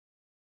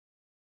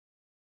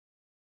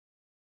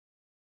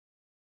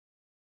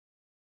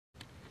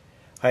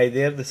Hi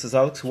there, this is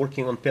Alex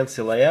working on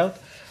pencil layout.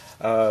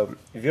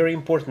 Very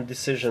important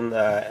decision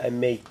I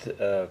made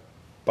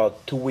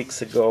about 2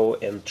 weeks ago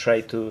and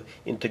try to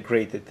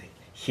integrate it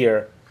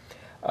here.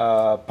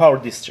 Power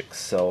districts.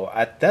 So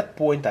at that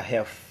point I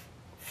have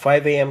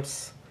 5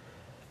 amps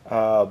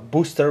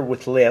booster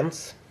with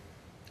lens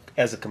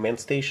as a command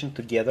station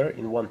together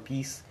in one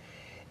piece,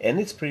 and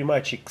it's pretty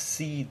much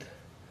exceed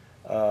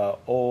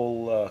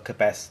all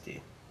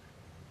capacity.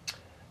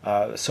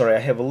 Sorry,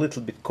 I have a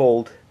little bit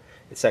cold.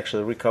 It's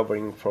actually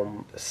recovering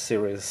from a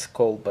serious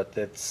cold, but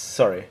it's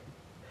sorry.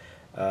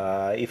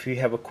 If you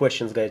have a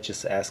questions, guys,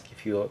 just ask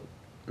if you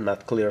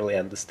not clearly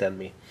understand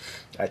me.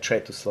 I try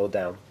to slow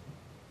down.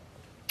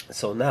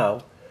 So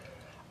now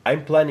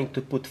I'm planning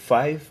to put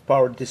 5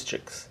 power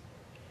districts,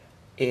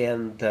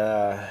 and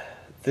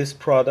this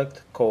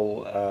product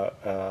called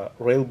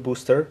Rail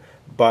Booster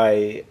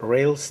by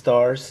Rail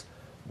Stars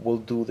will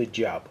do the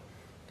job.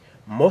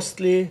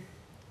 Mostly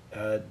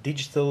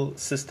digital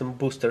system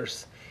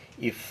boosters,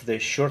 if the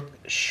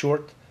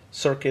short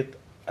circuit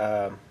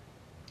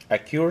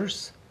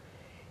occurs,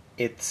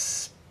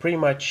 it's pretty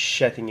much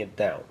shutting it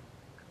down.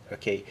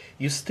 Okay,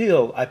 you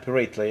still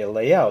operate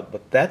layout,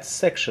 but that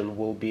section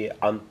will be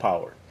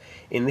unpowered.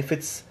 And if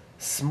it's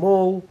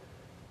small,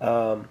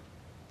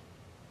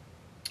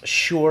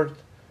 short,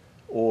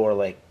 or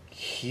like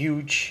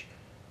huge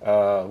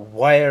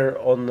wire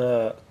on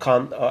the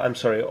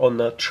on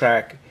the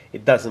track,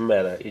 it doesn't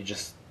matter. It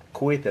just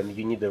quit and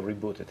you need to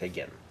reboot it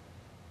again.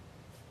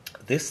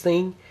 This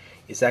thing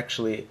is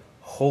actually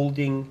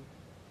holding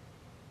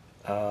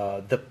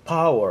the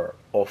power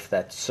of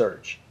that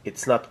surge.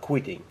 It's not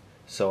quitting.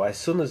 So as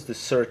soon as the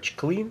surge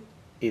clean,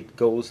 it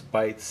goes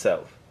by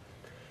itself.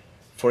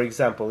 For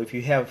example, if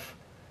you have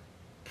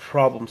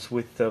problems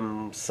with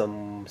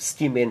some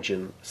steam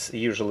engines,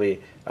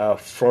 usually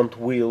front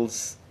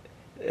wheels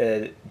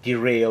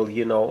derail,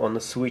 on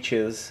the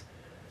switches,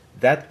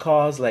 that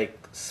cause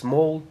like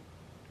small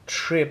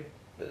trigger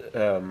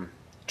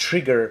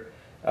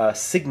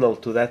signal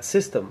to that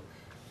system,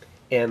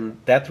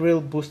 and that rail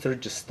booster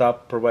just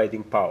stopped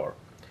providing power.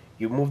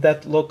 You move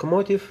that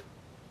locomotive,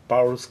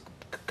 powers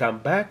come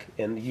back,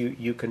 and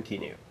you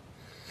continue.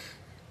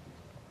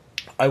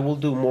 I will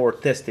do more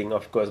testing,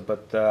 of course,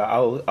 but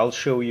I'll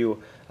show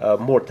you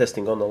more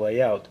testing on the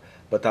layout,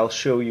 but I'll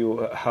show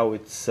you how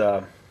it's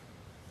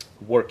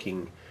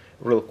working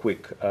real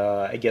quick.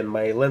 Again,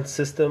 my lens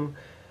system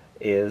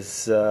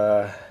is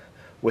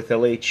with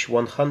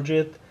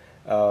LH100,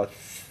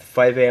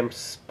 5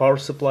 amps power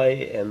supply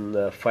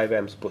and 5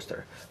 amps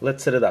booster.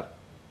 Let's set it up.